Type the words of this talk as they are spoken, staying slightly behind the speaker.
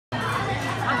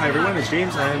Hi everyone, it's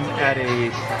James. I'm at a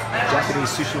Japanese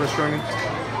sushi restaurant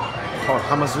called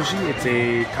Hamazushi. It's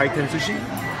a Kaiten Sushi.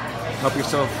 Help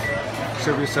yourself,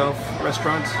 serve yourself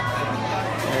restaurant.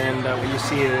 And what you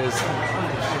see is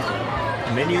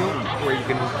a menu where you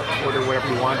can order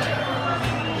whatever you want.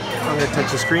 I'm going to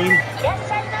touch the screen.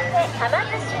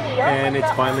 And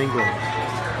it's bilingual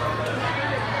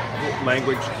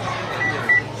language.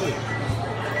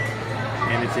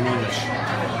 And it's in English.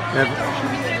 Now,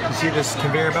 you see this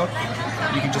conveyor belt?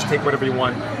 You can just take whatever you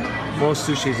want. Most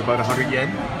sushi is about 100 yen.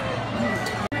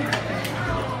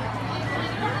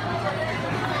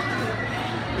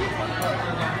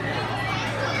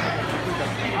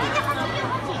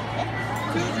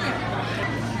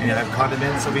 And you have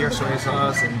condiments over here, soy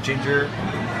sauce and ginger.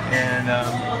 And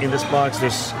in this box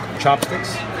there's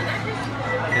chopsticks.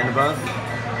 And above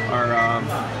are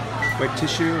wet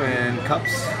tissue and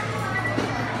cups.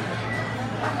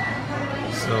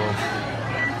 So,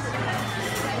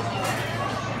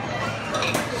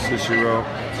 sushi roll.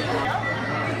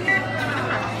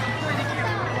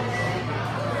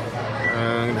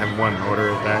 I'm gonna have one order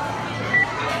of that.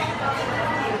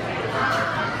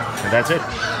 And that's it.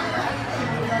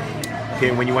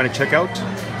 Okay, when you want to check out,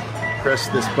 press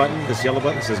this button, this yellow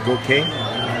button, it says Go K.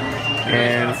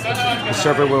 And the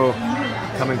server will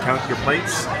come and count your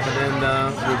plates. And then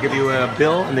we'll give you a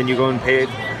bill, and then you go and pay it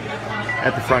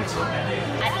at the front.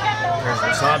 There's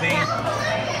wasabi,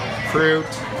 fruit,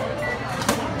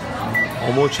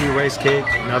 omochi rice cake,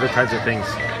 and other kinds of things.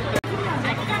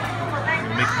 I'm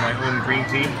making my own green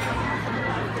tea.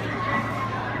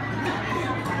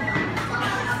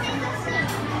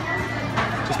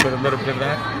 Just put a little bit of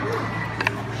that.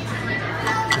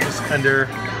 Just under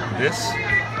this.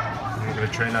 I'm going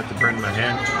to try not to burn my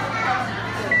hand.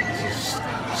 This is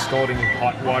scalding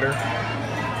hot water.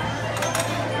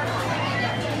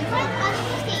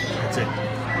 That's it.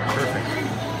 Perfect.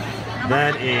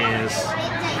 That is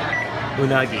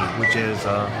unagi, which is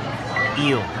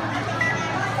eel.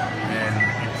 And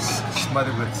it's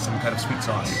smothered with some kind of sweet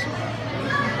sauce.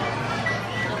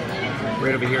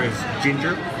 Right over here is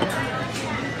ginger.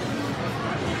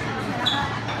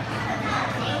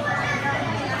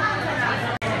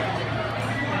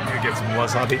 Here, get some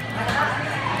wasabi.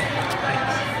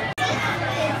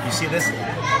 You see this?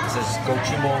 It says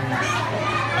gochumon.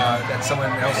 That's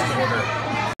someone else's order.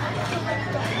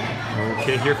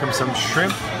 Okay, here comes some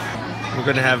shrimp. We're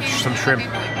going to have some shrimp.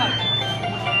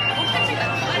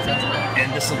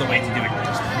 And this is the way to do it.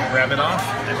 Just grab it off.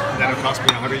 That'll cost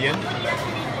me 100 yen.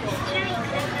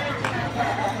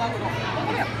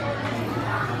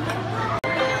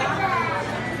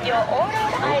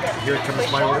 Here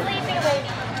comes my order.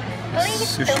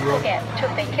 Sushi roll.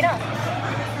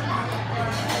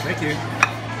 Thank you.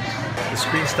 The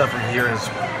screen stuff in here is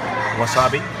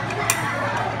wasabi,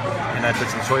 and I put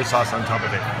some soy sauce on top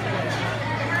of it.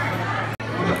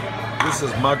 This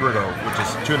is maguro, which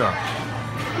is tuna.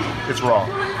 It's raw.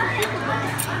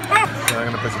 So I'm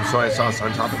going to put some soy sauce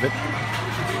on top of it.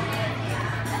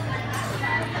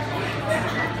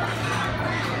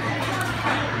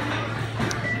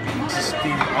 This is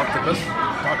steamed octopus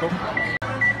taco.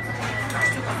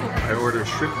 I ordered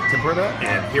shrimp tempura,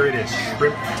 and here it is,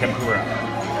 shrimp tempura.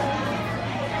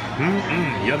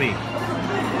 Yummy.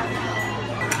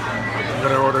 I'm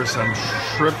gonna order some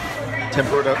shrimp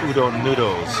tempura udon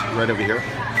noodles right over here.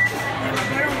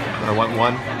 I want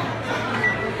one.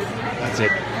 That's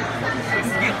it.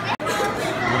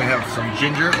 I'm gonna have some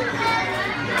ginger.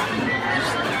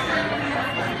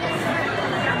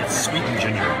 It's sweetened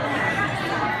ginger.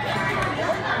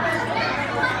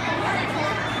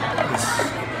 This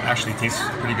actually tastes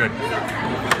pretty good.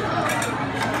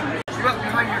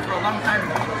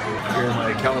 Here are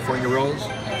my California rolls.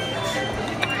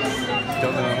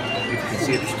 Don't know if you can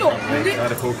see it.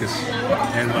 Out of focus.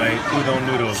 And my udon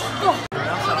noodles.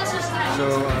 So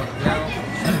now.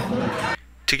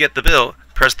 To get the bill,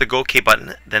 press the Go K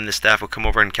button. Then the staff will come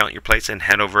over and count your plates and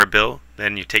hand over a bill.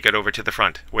 Then you take it over to the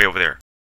front, way over there.